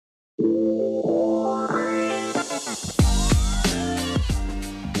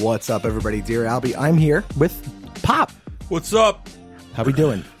What's up, everybody? Dear Albie, I'm here with Pop. What's up? How we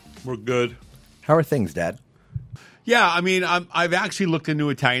doing? We're good. How are things, Dad? Yeah, I mean, I've actually looked into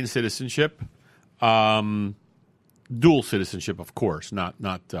Italian citizenship, dual citizenship, of course, not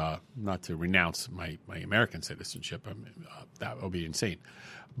to renounce my American citizenship. I mean, that would be insane.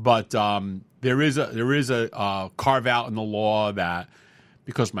 But there is a carve out in the law that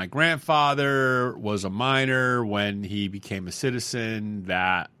because my grandfather was a minor when he became a citizen,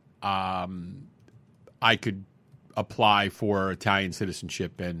 that I could apply for Italian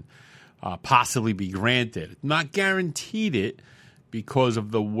citizenship and possibly be granted. Not guaranteed it because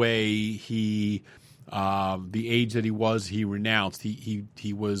of the way he, the age that he renounced.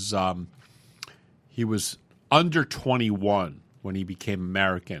 He was under 21 when he became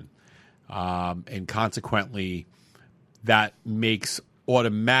American, and consequently, that makes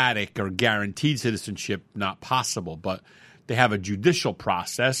automatic or guaranteed citizenship not possible. But they have a judicial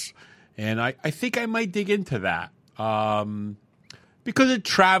process, and I think I might dig into that. Because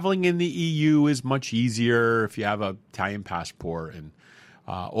traveling in the EU is much easier if you have an Italian passport. And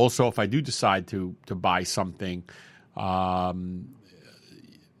also, if I do decide to buy something, I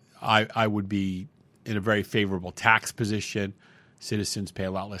would be in a very favorable tax position. Citizens pay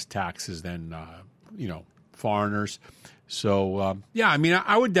a lot less taxes than, foreigners. So, I mean,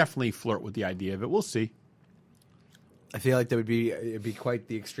 I would definitely flirt with the idea of it. We'll see. I feel like it'd be quite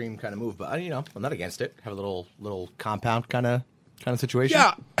the extreme kind of move, but I'm not against it. Have a little compound kind of situation.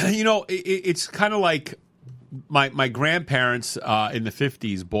 Yeah, it's kind of like my grandparents in the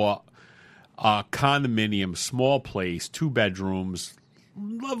 50s bought a condominium, small place, 2 bedrooms,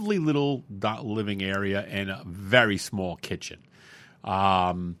 lovely little living area, and a very small kitchen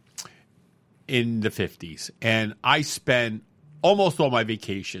in the 50s. And I spent almost all my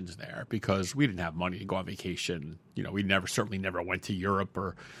vacations there because we didn't have money to go on vacation. We certainly never went to Europe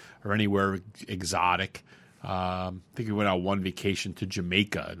or anywhere exotic. I think we went on one vacation to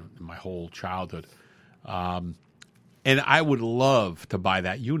Jamaica in my whole childhood. And I would love to buy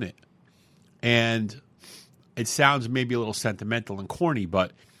that unit. And it sounds maybe a little sentimental and corny,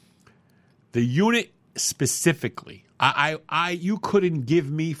 but the unit specifically, you couldn't give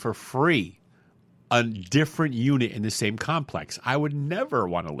me for free a different unit in the same complex. I would never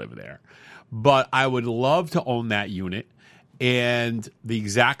want to live there. But I would love to own that unit and the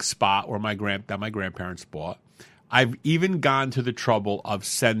exact spot where my grandparents bought. I've even gone to the trouble of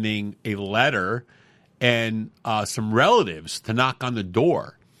sending a letter and some relatives to knock on the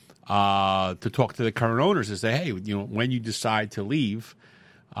door to talk to the current owners and say, hey, when you decide to leave,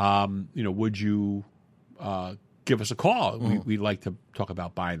 would you give us a call? We'd like to talk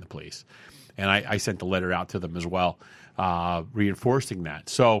about buying the place. And I sent a letter out to them as well, reinforcing that.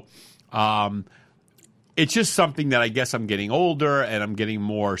 So it's just something that I guess I'm getting older and I'm getting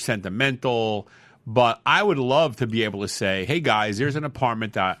more sentimental. But I would love to be able to say, hey, guys, there's an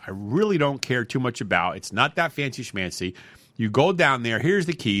apartment that I really don't care too much about. It's not that fancy schmancy. You go down there. Here's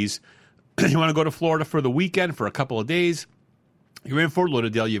the keys. You want to go to Florida for the weekend for a couple of days. You're in Fort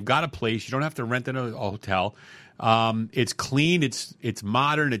Lauderdale. You've got a place. You don't have to rent in a hotel. It's clean. It's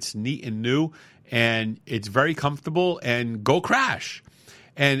modern. It's neat and new. And it's very comfortable. And go crash.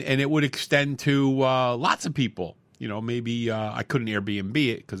 And it would extend to lots of people. Maybe I couldn't Airbnb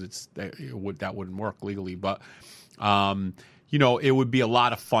it because that wouldn't work legally. But, it would be a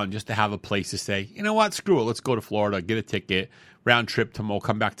lot of fun just to have a place to say, you know what, screw it. Let's go to Florida, get a ticket, round trip tomorrow,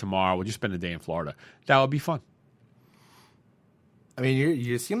 come back tomorrow. We'll just spend a day in Florida. That would be fun. I mean,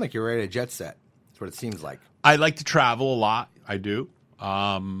 you seem like you're ready to jet set. That's what it seems like. I like to travel a lot. I do.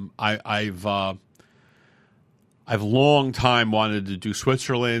 I've long time wanted to do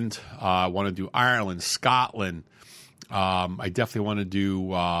Switzerland. I want to do Ireland, Scotland. I definitely want to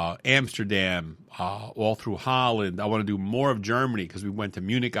do Amsterdam, all through Holland. I want to do more of Germany because we went to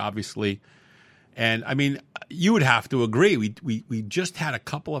Munich, obviously. And, I mean, you would have to agree. We just had a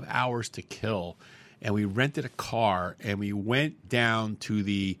couple of hours to kill, and we rented a car, and we went down to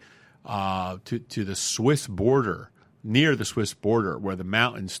the to the Swiss border, near the Swiss border, where the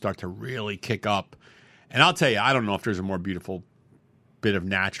mountains start to really kick up. And I'll tell you, I don't know if there's a more beautiful bit of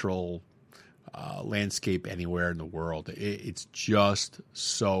natural landscape anywhere in the world. It's just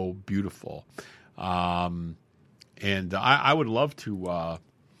so beautiful, and I would love to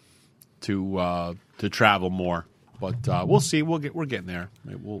travel more. But we'll see. We're getting there.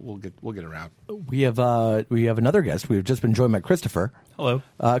 We'll get around. We have another guest. We've just been joined by Christopher. Hello,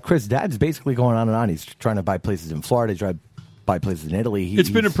 Chris. Dad's basically going on and on. He's trying to buy places in Florida. He's trying to buy places in Italy.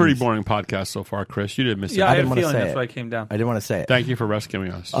 It's been a pretty boring podcast so far, Chris. You didn't miss it. Yeah, I had a didn't feeling say that's it. why I came down. I didn't want to say it. Thank you for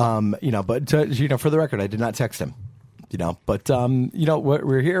rescuing us. But for the record, I did not text him. But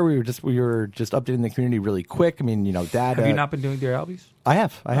we're here. We were just updating the community really quick. I mean, Dad. Have you not been doing Dear Albies? I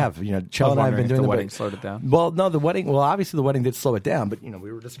have. Chell and I have been doing the wedding. Slowed it down. Well, no, the wedding. Well, obviously the wedding did slow it down, but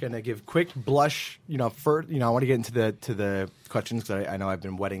we were just going to give quick blush. First, I want to get into the questions because I know I've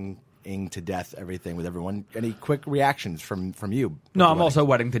been wedding to death everything with everyone. Any quick reactions from you? No, I'm also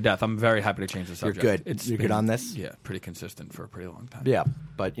wedding to death. I'm very happy to change the subject. You're good. You're good on this? Yeah, pretty consistent for a pretty long time. Yeah,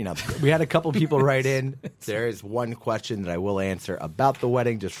 but we had a couple people write in. There is one question that I will answer about the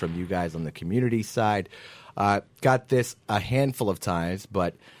wedding, just from you guys on the community side. Got this a handful of times,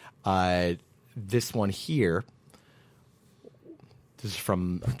 but this one here. This is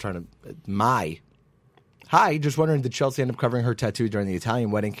from Hi, just wondering, did Chelsea end up covering her tattoo during the Italian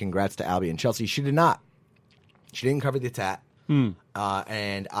wedding? Congrats to Albie and Chelsea. She did not. She didn't cover the tat. And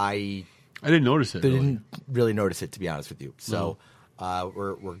I didn't notice it. Didn't really notice it, to be honest with you. So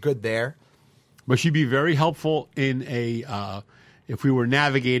we're good there. But she'd be very helpful in if we were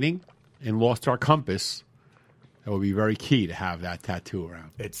navigating and lost our compass. That would be very key to have that tattoo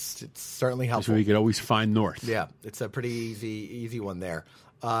around. It's certainly helpful. So we could always find north. Yeah, it's a pretty easy one there.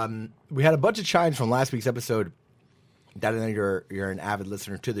 We had a bunch of chimes from last week's episode. Dad, I know you're an avid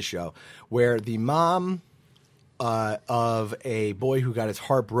listener to the show, where the mom of a boy who got his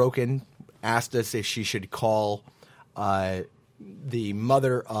heart broken asked us if she should call the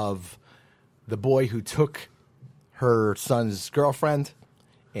mother of the boy who took her son's girlfriend,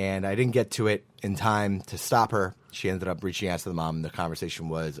 and I didn't get to it in time to stop her. She ended up reaching out to the mom, and the conversation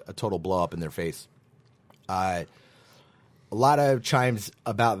was a total blow up in their face. A lot of chimes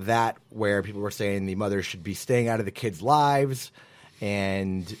about that where people were saying the mother should be staying out of the kids' lives.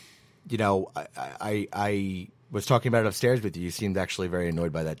 And, I was talking about it upstairs with you. You seemed actually very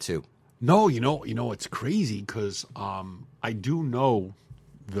annoyed by that too. No, it's crazy because I do know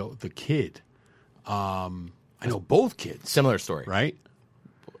the kid. I know both kids. Similar story. Right?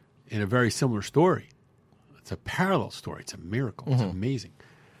 In a very similar story. It's a parallel story. It's a miracle. It's amazing.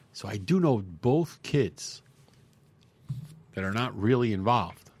 So I do know both kids that are not really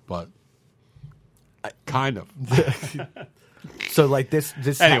involved, but kind of. So like this.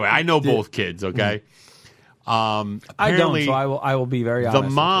 Anyway, I know both kids. Okay. I don't. So I will be very honest. The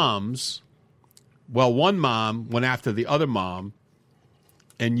moms. Well, one mom went after the other mom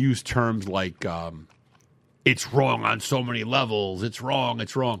and used terms like "it's wrong on so many levels. It's wrong.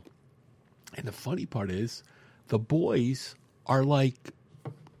 It's wrong." And the funny part is, the boys are like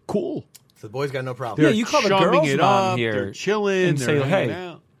cool. So the boys got no problem. Yeah, you call the girl's mom here. They're chilling. And they're say, hey,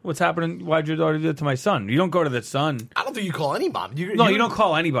 out. What's happening? Why'd your daughter do that to my son? You don't go to the son. I don't think you call any mom. You don't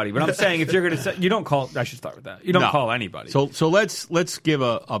call anybody. But I'm saying if you're going to say, you don't call. I should start with that. You don't call anybody. So let's give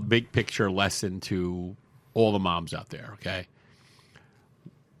a big picture lesson to all the moms out there. Okay,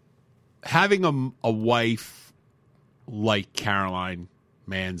 having a wife like Caroline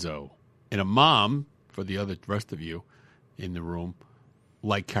Manzo and a mom for the rest of you in the room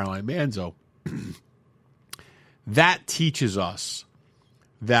like Caroline Manzo, that teaches us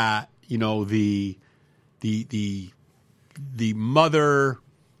that the mother,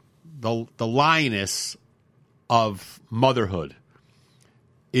 the lioness of motherhood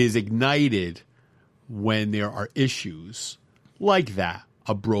is ignited when there are issues like that,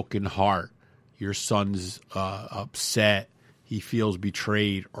 a broken heart, your son's upset, he feels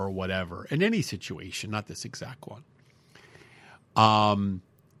betrayed or whatever, in any situation, not this exact one.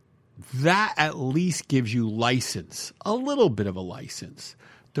 That at least gives you license, a little bit of a license,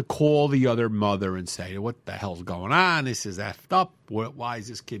 to call the other mother and say, what the hell's going on? This is effed up. Why is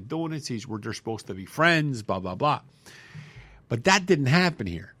this kid doing this? They're supposed to be friends, blah, blah, blah. But that didn't happen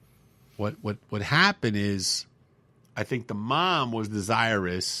here. What happened is, I think the mom was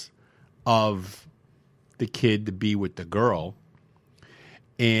desirous of the kid to be with the girl,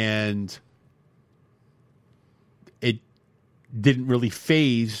 and it didn't really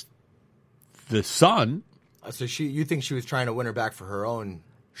faze the son. So you think she was trying to win her back for her own?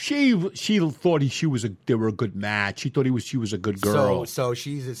 She thought they were a good match. She thought she was a good girl. So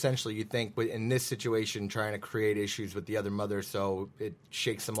she's essentially, you think, in this situation, trying to create issues with the other mother, so it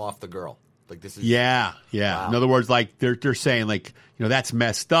shakes them off the girl. Like this is yeah. Wow. In other words, like they're saying, like, that's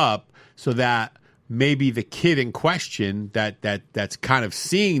messed up, so that maybe the kid in question that's kind of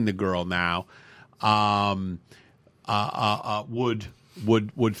seeing the girl now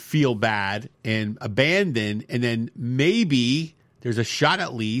would feel bad and abandon, and then maybe there's a shot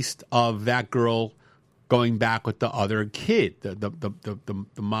at least of that girl going back with the other kid, the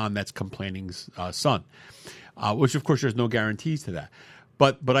mom that's complaining's son, which of course there's no guarantees to that.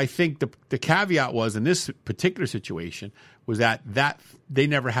 But I think the caveat was, in this particular situation, was that they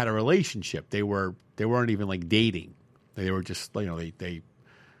never had a relationship. They weren't even like dating. They were just, they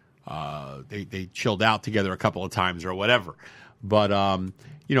chilled out together a couple of times or whatever. But,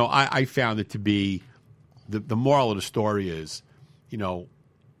 I found it to be the moral of the story is,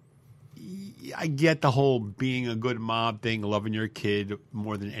 I get the whole being a good mom thing, loving your kid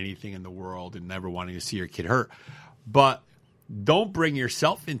more than anything in the world and never wanting to see your kid hurt. But don't bring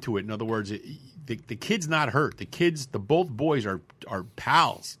yourself into it. In other words, the kid's not hurt. Both boys are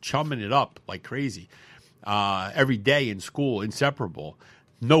pals, chumming it up like crazy every day in school, inseparable.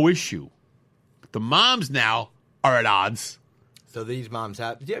 No issue. The moms now are at odds. So these moms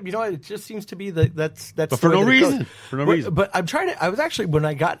have, it just seems to be that's but for no reason. For no reason. But I was actually, when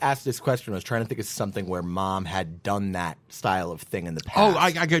I got asked this question, I was trying to think of something where mom had done that style of thing in the past. Oh,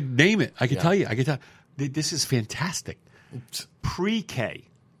 I could name it. I could tell you. This is fantastic. Pre-K.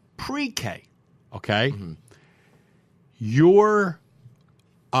 Okay? Mm-hmm. You're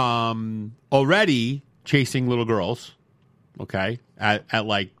already chasing little girls, okay, at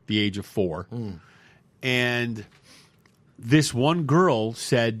like the age of 4. And this one girl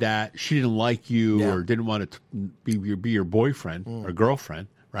said that she didn't like you or didn't want to be your boyfriend or girlfriend,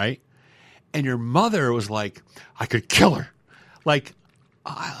 right? And your mother was like, I could kill her. Like,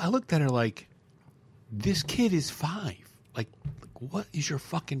 I looked at her like, this kid is 5. Like, what is your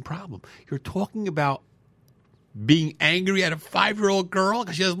fucking problem? You're talking about being angry at a 5-year-old girl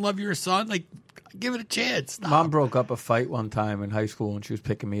because she doesn't love your son? Like, give it a chance. Stop. Mom broke up a fight one time in high school when she was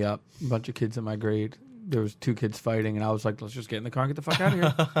picking me up. A bunch of kids in my grade. There was 2 kids fighting, and I was like, let's just get in the car and get the fuck out of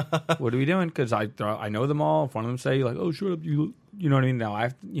here. What are we doing? Because I know them all. If one of them say, like, oh, shut up, you know what I mean? Now, I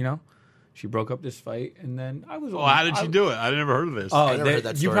have to, she broke up this fight, and then I was... Well, how did she do it? I never heard of this. I never heard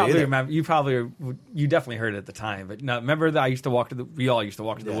that story you probably either. remember. You definitely heard it at the time. But no, remember that we all used to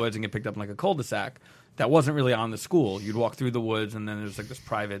walk to the woods and get picked up in like a cul-de-sac that wasn't really on the school. You'd walk through the woods, and then there's like this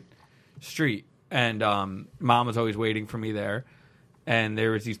private street. And Mom was always waiting for me there. And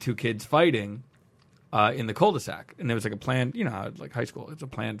there was these 2 kids fighting in the cul-de-sac. And there was like a planned, like high school, it's a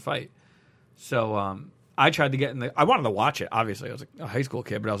planned fight. So I tried to get I wanted to watch it, obviously. I was like a high school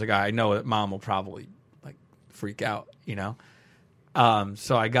kid, but I was like, I know that Mom will probably like freak out,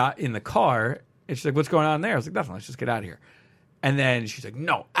 So I got in the car, and she's like, what's going on there? I was like, nothing, let's just get out of here. And then she's like,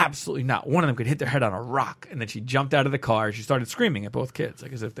 no, absolutely not. One of them could hit their head on a rock. And then she jumped out of the car. She started screaming at both kids,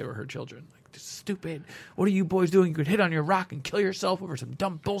 like as if they were her children. Like, this is stupid. What are you boys doing? You could hit on your rock and kill yourself over some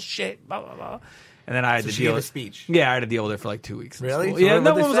dumb bullshit, blah, blah, blah. And then I had to deal with a speech. Yeah, I had to deal with it for like 2 weeks. Really? So yeah,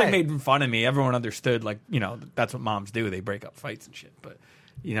 no what'd one they was like say? making fun of me. Everyone understood, like, that's what moms do. They break up fights and shit. But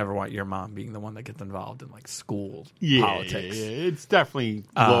you never want your mom being the one that gets involved in like school politics. Yeah, it's definitely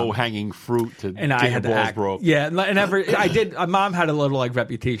low hanging fruit to and get I your had to balls act, broke. Yeah, and I did. My mom had a little like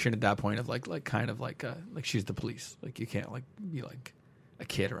reputation at that point of like kind of like she's the police. Like you can't like be like a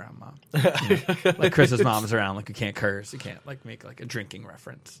kid around mom. Like Chris's mom's around, like you can't curse, you can't like make like a drinking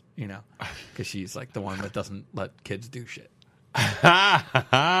reference, because she's like the one that doesn't let kids do shit.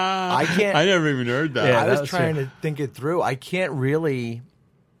 I can't. I never even heard that. Yeah, I that was was trying true. to think it through. I can't really,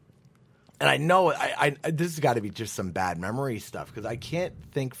 and I know this has got to be just some bad memory stuff because I can't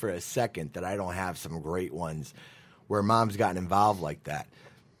think for a second that I don't have some great ones where mom's gotten involved like that.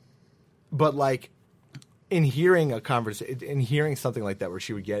 But like in hearing a conversation, in hearing something like that where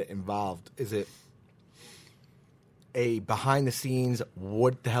she would get involved, is it a behind the scenes,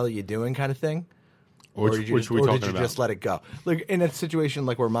 what the hell are you doing kind of thing? Which are we talking did you about? just let it go? Like in a situation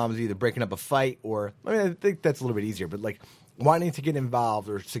like where mom's either breaking up a fight or, I mean, I think that's a little bit easier, but like wanting to get involved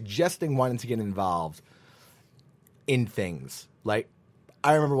or suggesting wanting to get involved in things. Like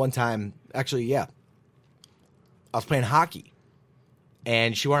I remember one time, actually, I was playing hockey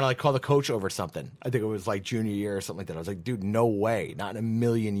and she wanted to like call the coach over something. I think it was like junior year or something like that. I was like, dude, no way, not in a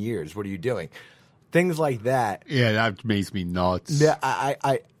million years. What are you doing? Things like that. Yeah, that makes me nuts. Yeah,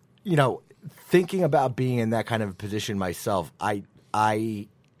 I thinking about being in that kind of position myself, I don't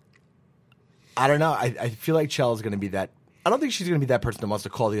know. I feel like Chella's going to be that. I don't think she's going to be that person that wants to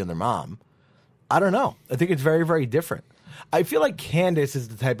call the other mom. I don't know. I think it's very, very different. I feel like Candace is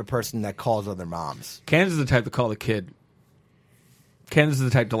the type of person that calls other moms. Candace is the type to call the kid. Candace is the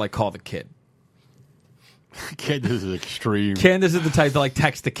type to like call the kid. This is extreme. Candace is the type to like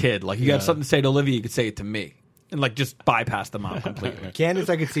text the kid. Like you got something to say to Olivia, you could say it to me, and like just bypass the mom completely. Candace,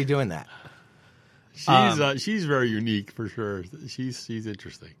 I could see doing that. She's very unique for sure. She's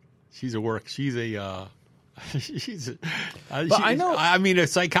interesting. She's a. I know. I mean, a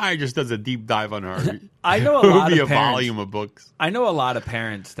psychiatrist does a deep dive on her. I know a it would lot be of a parents. volume of books. I know a lot of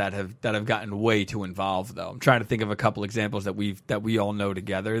parents that have gotten way too involved, though. I'm trying to think of a couple examples that we all know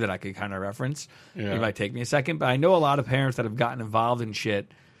together that I could kind of reference. Yeah. It might take me a second, but I know a lot of parents that have gotten involved in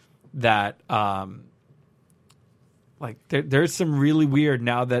shit that like there's some really weird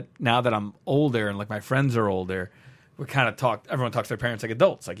now that I'm older and like my friends are older. We kind of everyone talks to their parents like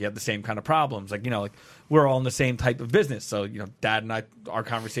adults. Like you have the same kind of problems. Like, like we're all in the same type of business. So, Dad and I, our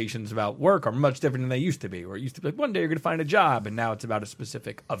conversations about work are much different than they used to be. Where it used to be like, one day you're going to find a job, and now it's about a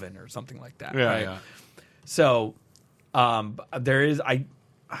specific oven or something like that. Yeah, right? yeah. So there is, I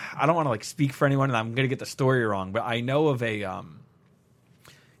don't want to like speak for anyone, and I'm going to get the story wrong, but I know of in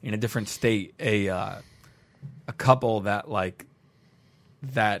a different state, a couple that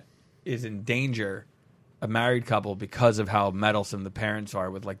is in danger, a married couple, because of how meddlesome the parents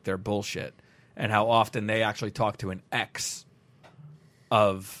are with like their bullshit, and how often they actually talk to an ex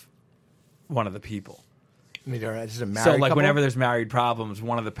of one of the people. I mean, it's just a married So like couple? whenever there's married problems,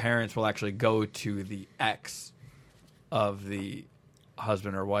 one of the parents will actually go to the ex of the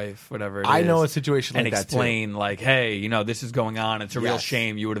husband or wife, whatever it is. I know a situation like and that, explain like, hey, this is going on. It's a real Yes.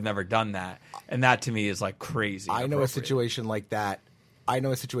 shame. You would have never done that. And that to me is like crazy. I know a situation like that. I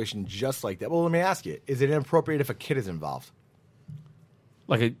know a situation just like that. Well, let me ask you: is it inappropriate if a kid is involved?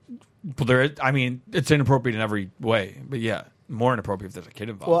 It's inappropriate in every way, but yeah, more inappropriate if there's a kid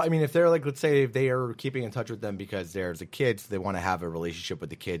involved. Well, I mean, if they're like, let's say, if they are keeping in touch with them because there's a kid, so they want to have a relationship with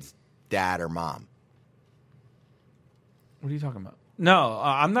the kid's dad or mom. What are you talking about? No,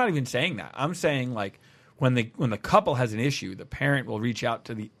 I'm not even saying that. I'm saying like when the couple has an issue, the parent will reach out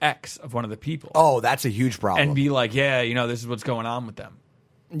to the ex of one of the people. Oh, that's a huge problem. And be like, yeah, this is what's going on with them.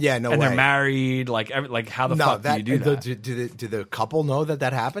 Yeah, no and way. they're married. Like how the fuck do you do that? Do the couple know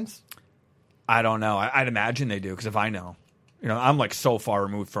that happens? I don't know. I'd imagine they do, because if I know, I'm like so far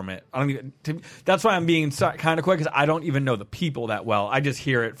removed from it. I don't even. That's why I'm being kind of quick, because I don't even know the people that well. I just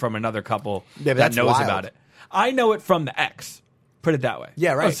hear it from another couple that knows wild. about it. I know it from the ex. Put it that way.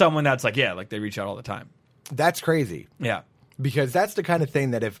 Yeah, right. Or someone that's like, they reach out all the time. That's crazy. Yeah. Because that's the kind of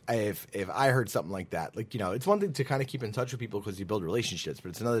thing that if I heard something like that, like, it's one thing to kind of keep in touch with people because you build relationships, but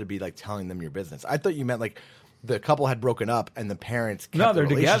it's another to be like telling them your business. I thought you meant like the couple had broken up and the parents kept No, they're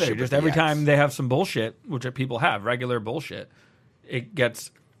the relationship together. with Just the every ex. time they have some bullshit, which people have, regular bullshit, it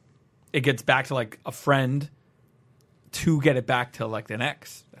gets back to like a friend to get it back to like an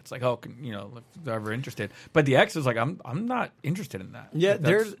ex. That's like, if they're ever interested. But the ex is like, I'm not interested in that. Yeah, Like,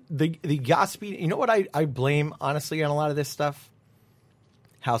 there's the gossipy. You know what I blame, honestly, on a lot of this stuff?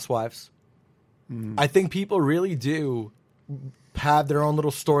 Housewives. I think people really do have their own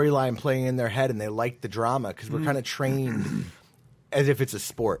little storyline playing in their head, and they like the drama because we're kind of trained as if it's a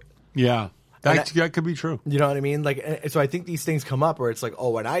sport. Yeah, that could be true. You know what I mean? Like, so I think these things come up where it's like,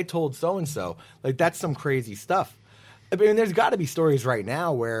 oh, when I told so and so, like that's some crazy stuff. I mean, there's got to be stories right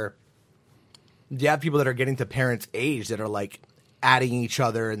now where you have people that are getting to parents' age that are like adding each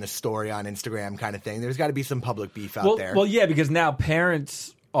other in the story on Instagram kind of thing. There's got to be some public beef out there. Well, yeah, because now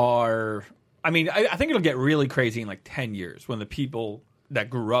parents are. I mean, I think it'll get really crazy in like 10 years when the people that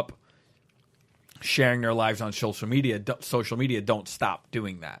grew up sharing their lives on social media don't stop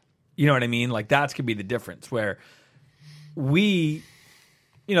doing that. You know what I mean? Like that's could be the difference where we.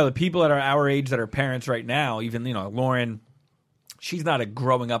 The people that are our age that are parents right now, even, Lauren, she's not a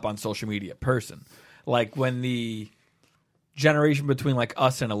growing up on social media person. Like when the generation between like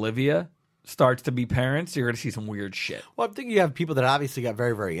us and Olivia starts to be parents, you're going to see some weird shit. Well, I think you have people that obviously got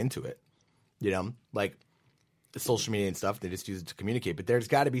very, very into it. Like the social media and stuff. They just use it to communicate. But there's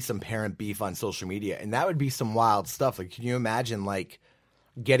got to be some parent beef on social media. And that would be some wild stuff. Like, can you imagine, like,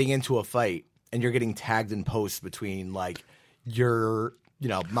 getting into a fight and you're getting tagged in posts between, like, your...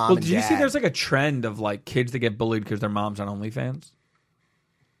 mom and dad. Did you see there's like a trend of like kids that get bullied because their mom's on OnlyFans?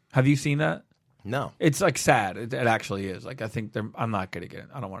 Have you seen that? No. It's like sad. It actually is. Like I think I'm not going to get it.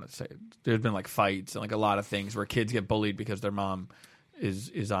 I don't want to say it. There's been like fights and like a lot of things where kids get bullied because their mom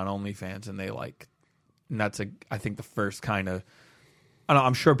is on OnlyFans, and and that's I think the first kind of. I don't know,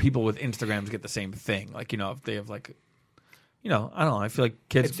 I'm sure people with Instagrams get the same thing. Like if they have like. I don't know. I feel like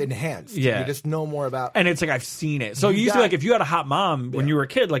kids. It's enhanced. Yeah. You just know more about. And it's like, I've seen it. So you used to, like, if you had a hot mom when you were a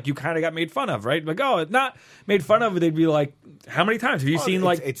kid, like, you kind of got made fun of, right? Like, it's not made fun of. They'd be like, how many times have you seen,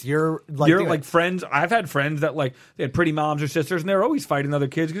 like. It's your. Your, like, friends. I've had friends that, like, they had pretty moms or sisters, and they're always fighting other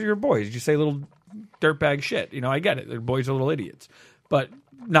kids because you're boys. You say little dirtbag shit. I get it. The boys are little idiots. But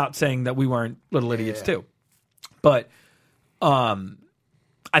not saying that we weren't little idiots, too. But I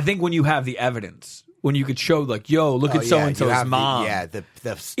think when you have the evidence. When you could show, like, yo, look at so-and-so's mom.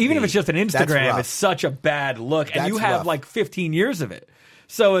 Even if it's just an Instagram, it's such a bad look. And you have, like, 15 years of it.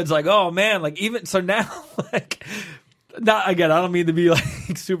 So it's like, oh, man. Like, even... So now, like... Not, again, I don't mean to be,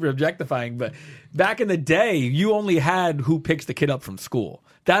 like, super objectifying, but back in the day, you only had who picks the kid up from school.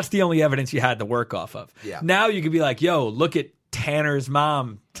 That's the only evidence you had to work off of. Yeah. Now you could be like, yo, look at Tanner's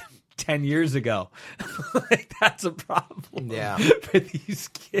mom 10 years ago. Like, that's a problem for these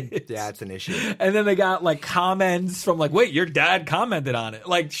kids. Yeah, it's an issue. And then they got like comments from like, wait, your dad commented on it.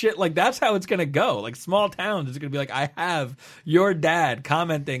 Like shit, like that's how it's going to go. Like small towns, it's going to be like, I have your dad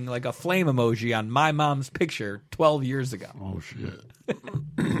commenting like a flame emoji on my mom's picture 12 years ago. Oh, shit.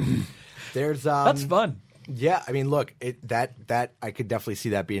 There's That's fun. Yeah, I mean, look, that I could definitely see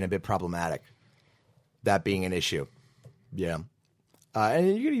that being a bit problematic. That being an issue. Yeah.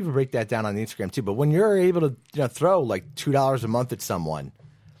 And you can even break that down on Instagram too. But when you're able to throw like $2 a month at someone,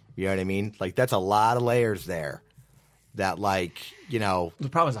 you know what I mean? Like that's a lot of layers there. That the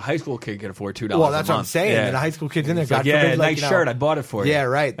problem is a high school kid can afford $2. Well, that's a what I'm month. saying. Yeah. And a high school kid's in there. It's like, nice shirt. I bought it for you. Yeah,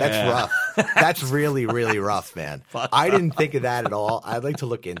 right. That's rough. That's really, really rough, man. I didn't think of that at all. I'd like to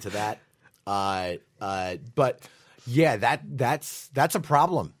look into that. But yeah, that's a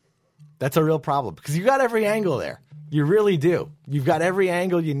problem. That's a real problem because you got every angle there. You really do. You've got every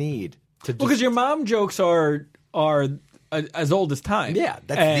angle you need to. Because your mom jokes are as old as time. Yeah,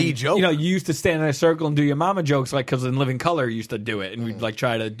 that's the joke. You used to stand in a circle and do your mama jokes, like because in Living Color you used to do it, and we'd like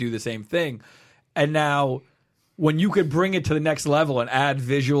try to do the same thing. And now, when you could bring it to the next level and add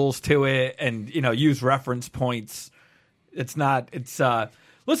visuals to it, and use reference points, it's not. It's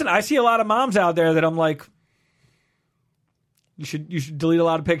listen. I see a lot of moms out there that I'm like, you should delete a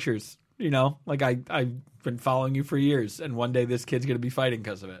lot of pictures. Like I've been following you for years, and one day this kid's going to be fighting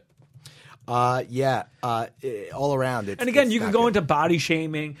because of it. All around. And again, you can go into body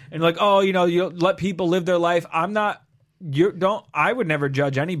shaming and like, you let people live their life. I would never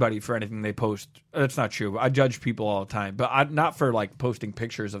judge anybody for anything they post. That's not true. I judge people all the time, but not for like posting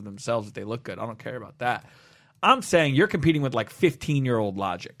pictures of themselves if they look good. I don't care about that. I'm saying you're competing with like 15-year-old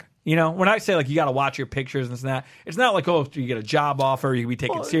logic. When I say like you got to watch your pictures and that, it's not like, oh, you get a job offer, you can be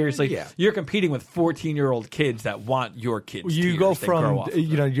taken seriously. Yeah. You're competing with 14-year-old kids that want your kids. You go from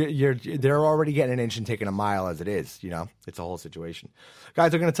they're already getting an inch and taking a mile as it is. It's a whole situation.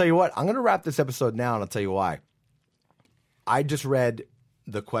 Guys, I'm going to tell you what. I'm going to wrap this episode now, and I'll tell you why. I just read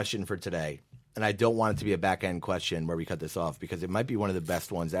the question for today, and I don't want it to be a back end question where we cut this off because it might be one of the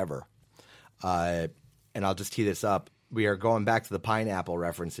best ones ever. And I'll just tee this up. We are going back to the pineapple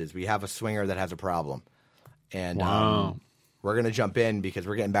references. We have a swinger that has a problem. And we're going to jump in because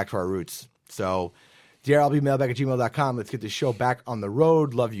we're getting back to our roots. So, DRLBmailbag@gmail.com. Let's get this show back on the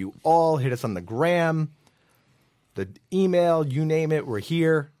road. Love you all. Hit us on the gram, the email, you name it. We're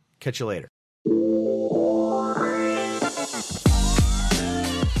here. Catch you later.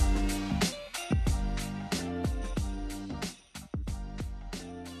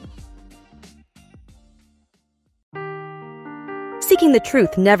 Seeking the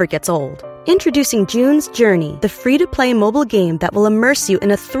truth never gets old. Introducing June's Journey, the free-to-play mobile game that will immerse you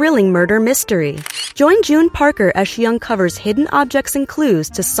in a thrilling murder mystery. Join June Parker as she uncovers hidden objects and clues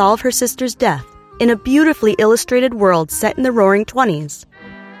to solve her sister's death in a beautifully illustrated world set in the Roaring '20s.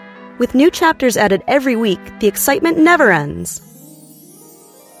 With new chapters added every week, the excitement never ends.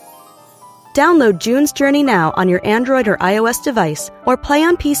 Download June's Journey now on your Android or iOS device, or play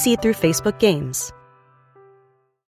on PC through Facebook Games.